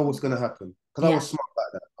and I know what's going to happen. Because I was smart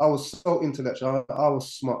like that. I was so intellectual. I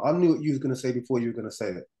was smart. I knew what you was going to say before you were going to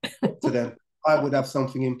say it. So then I would have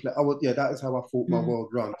something in play. That is how I thought my world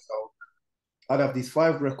ran. So I'd have these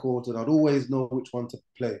 5 records and I'd always know which one to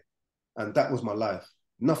play. And that was my life.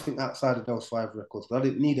 Nothing outside of those 5 records. I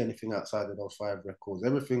didn't need anything outside of those 5 records.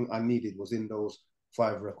 Everything I needed was in those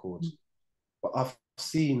 5 records. But I've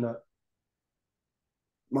seen that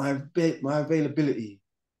my availability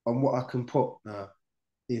on what I can put now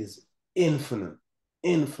is infinite.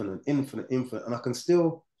 And I can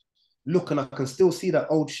still look and I can still see that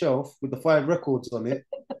old shelf with the 5 records on it,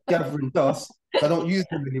 gathering dust. I don't use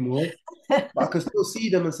them anymore. But I can still see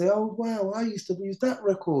them and say, oh, wow, I used to use that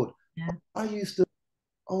record. I used to,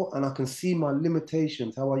 and I can see my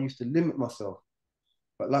limitations, how I used to limit myself.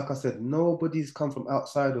 But like I said, nobody's come from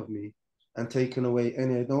outside of me and taken away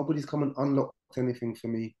nobody's come and unlocked anything for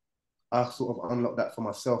me. I sort of unlocked that for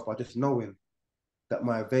myself by just knowing that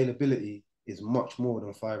my availability is much more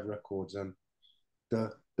than 5 records. And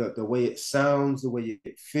the way it sounds, the way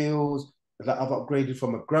it feels, that I've upgraded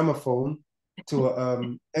from a gramophone to a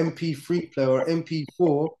MP3 player or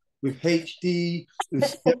MP4 with HD, with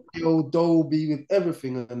stereo, Dolby, with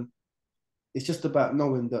everything. And it's just about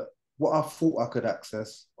knowing that what I thought I could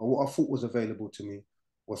access or what I thought was available to me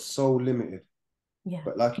was so limited.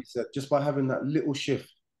 But like you said, just by having that little shift,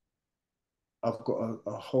 I've got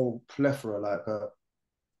a whole plethora, like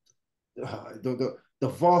the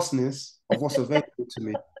vastness of what's available to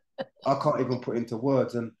me. I can't even put into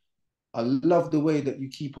words. And I love the way that you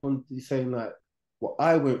keep on saying like what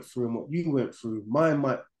I went through and what you went through. Mine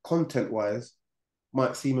might, content-wise,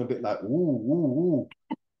 might seem a bit like ooh,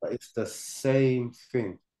 but it's the same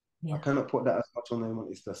thing. I cannot put that as much on them.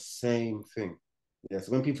 It's the same thing. Yeah.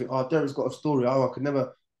 So when people think, oh, Derrick's got a story, I could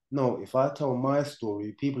never. No, if I tell my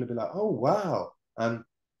story, people will be like, oh wow. And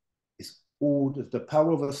it's all the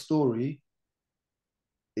power of a story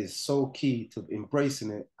is so key to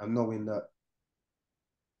embracing it and knowing that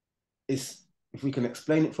it's, if we can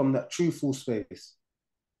explain it from that truthful space,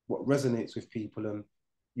 what resonates with people. And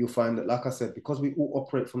you'll find that, like I said, because we all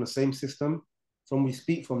operate from the same system, when we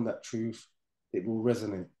speak from that truth, it will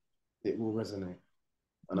resonate. It will resonate.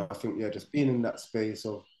 And I think, just being in that space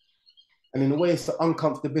of, and in a way, it's the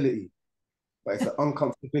uncomfortability, but it's the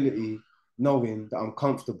uncomfortability knowing that I'm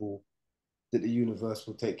comfortable, that the universe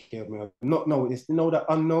will take care of me. Not knowing, it's that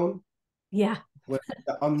unknown. where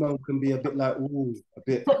the unknown can be a bit like, ooh, a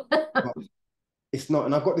bit, but it's not.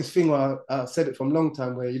 And I've got this thing where I said it from a long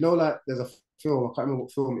time where, you know, like there's a film, I can't remember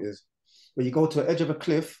what film it is, where you go to the edge of a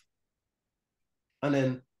cliff and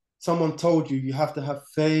then someone told you you have to have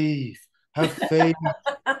faith, have faith,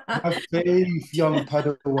 young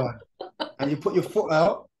Padawan. And you put your foot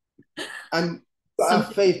out and have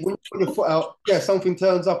Something. faith. When you put your foot out, yeah, something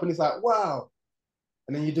turns up and it's like, wow.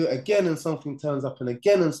 And then you do it again and something turns up and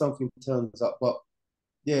again and something turns up. But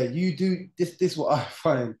yeah, you do this. This is what I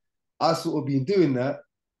find. I sort of been doing that,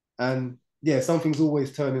 and yeah, something's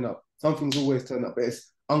always turning up. Something's always turning up. But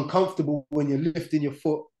it's uncomfortable when you're lifting your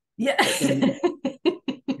foot. Yeah. But then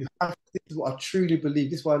you have. This is what I truly believe.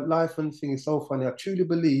 This is why life and thing is so funny. I truly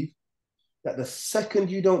believe that the second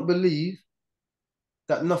you don't believe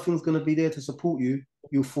that nothing's going to be there to support you,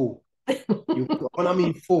 you'll fall. You, when I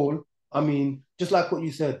mean fall, I mean just like what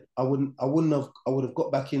you said. I would have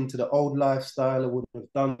got back into the old lifestyle. I would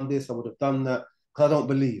have done this. I would have done that because I don't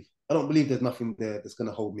believe. I don't believe there's nothing there that's going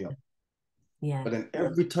to hold me up. Yeah. But then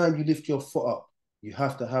every time you lift your foot up, you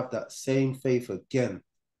have to have that same faith again,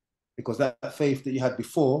 because that faith that you had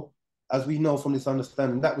before, as we know from this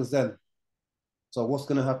understanding, that was then. So what's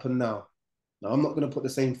going to happen now? Now I'm not going to put the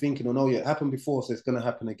same thinking on. Oh yeah, it happened before, so it's going to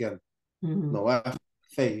happen again. Mm-hmm. No, I have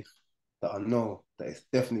faith that I know that it's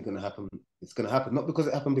definitely going to happen. It's going to happen, not because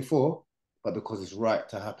it happened before, but because it's right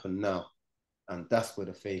to happen now. And that's where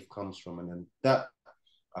the faith comes from. And then that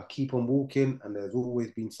I keep on walking, and there's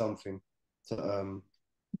always been something to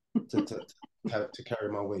to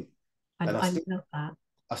carry my weight. And I love that.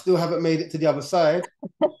 I still haven't made it to the other side,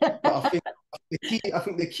 but I think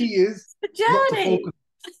the key is The not to journey. focus.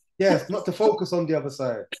 Yes, not to focus on the other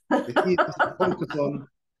side. The key is to focus on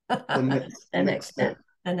The the next next step. step.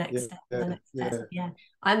 The next Yeah, step. The yeah, next step. yeah.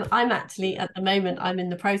 Yeah. I'm actually at the moment I'm in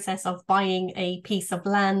the process of buying a piece of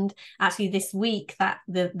land. Actually, this week that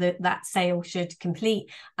that sale should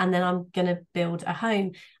complete, and then I'm gonna build a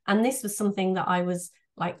home. And this was something that I was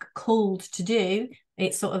like called to do.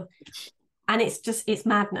 It's sort of, and it's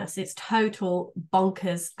madness. It's total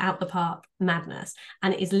bonkers out the park madness.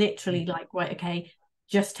 And it is literally like, right, okay,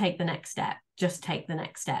 just take the next step, just take the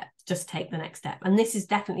next step, just take the next step. And this is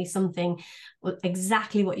definitely something,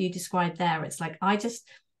 exactly what you described there. It's like I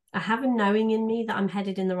have a knowing in me that I'm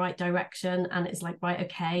headed in the right direction, and it's like, right,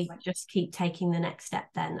 okay, just keep taking the next step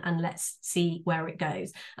then, and let's see where it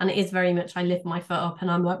goes. And it is very much, I lift my foot up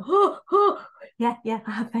and I'm like, oh, oh, yeah,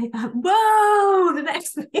 I have faith. Whoa, the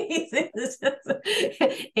next piece.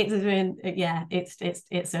 It's been, yeah,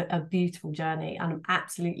 it's a beautiful journey, and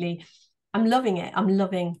I'm loving it. I'm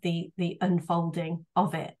loving the unfolding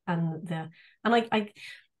of it, and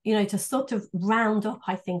I to sort of round up,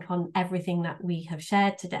 I think, on everything that we have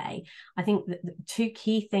shared today. I think that the two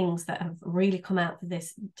key things that have really come out of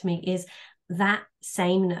this to me is that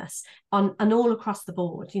sameness on and all across the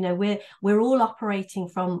board. We're all operating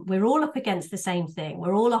from, we're all up against the same thing,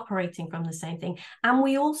 we're all operating from the same thing, and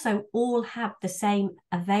we also all have the same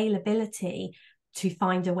availability to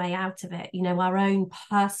find a way out of it, our own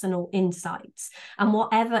personal insights. And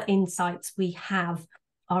whatever insights we have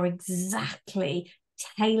are exactly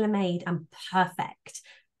tailor-made and perfect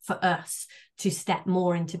for us to step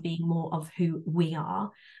more into being more of who we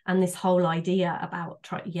are. And this whole idea about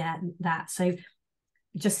that. So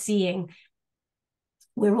just seeing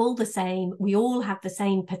we're all the same, we all have the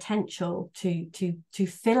same potential to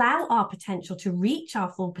fill out our potential, to reach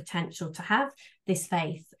our full potential, to have this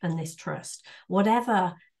faith and this trust,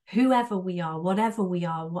 whoever we are,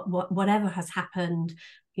 whatever has happened,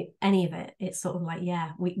 any of it. It's sort of like,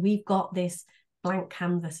 yeah, we've got this blank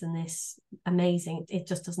canvas and this amazing, it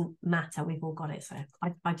just doesn't matter, we've all got it. So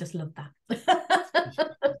I just love that.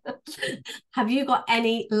 Have you got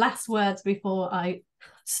any last words before I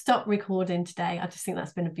stop recording today? I just think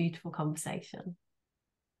that's been a beautiful conversation.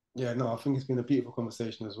 Yeah, no, I think it's been a beautiful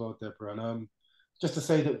conversation as well, Deborah. And just to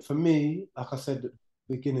say that for me, like I said at the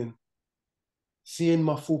beginning, seeing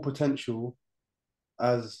my full potential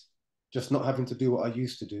as just not having to do what I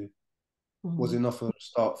used to do was enough of a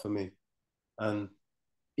start for me. And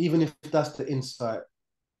even if that's the insight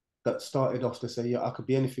that started off to say, yeah, I could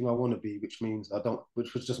be anything I want to be, which means I don't,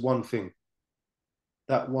 which was just one thing.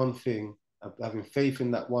 That one thing, having faith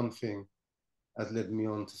in that one thing, has led me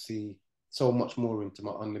on to see so much more into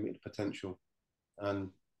my unlimited potential. And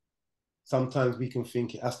sometimes we can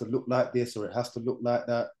think it has to look like this or it has to look like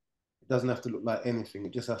that. It doesn't have to look like anything.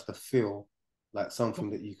 It just has to feel like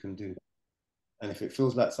something that you can do. And if it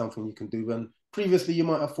feels like something you can do, and previously you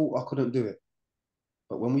might have thought I couldn't do it,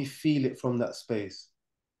 but when we feel it from that space,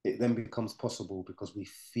 it then becomes possible because we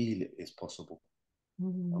feel it is possible.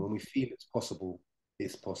 And when we feel it's possible,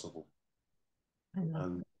 it's possible. I love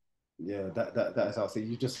And yeah, that is how I say.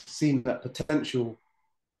 You just seen that potential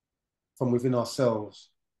from within ourselves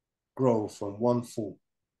grow from one thought,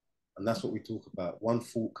 and that's what we talk about. One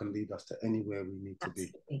thought can lead us to anywhere we need to be.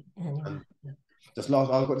 absolutely. Anyway, And just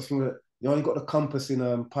last, I've got this thing that you only got the compass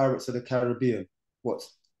in Pirates of the Caribbean. What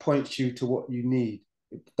points you to what you need.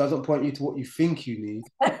 It doesn't point you to what you think you need.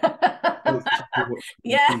 It points you to what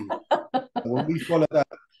you yeah. need. And when we follow that,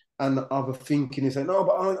 and the other thinking is saying, no,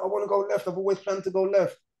 but I want to go left. I've always planned to go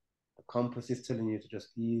left. The compass is telling you to just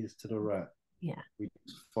ease to the right. Yeah. We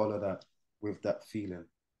just follow that with that feeling,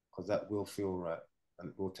 because that will feel right and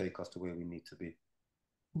it will take us to where we need to be.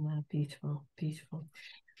 No, beautiful, beautiful.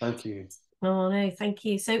 Thank you. Oh no, thank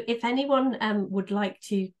you. So if anyone would like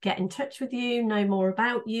to get in touch with you, know more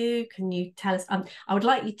about you, can you tell us? I would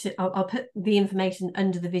like you to, I'll put the information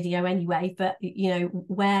under the video anyway, but you know,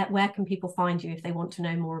 where can people find you if they want to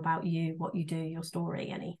know more about you, what you do, your story,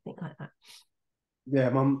 anything like that? Yeah,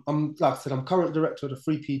 I'm like I said, I'm current director of the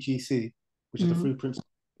Free PGC, which is the Free Principle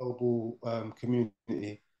Global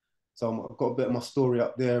Community. So I've got a bit of my story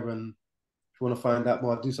up there, and if you want to find out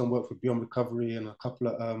more, I do some work for Beyond Recovery and a couple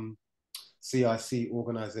of CIC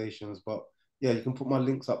organizations. But yeah, you can put my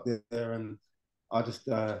links up there, and I just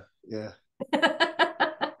yeah.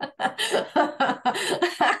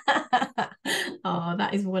 Oh,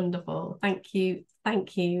 that is wonderful. Thank you.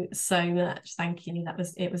 Thank you so much. Thank you.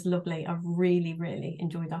 It was lovely. I really, really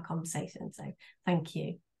enjoyed our conversation. So thank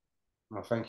you. Well, thank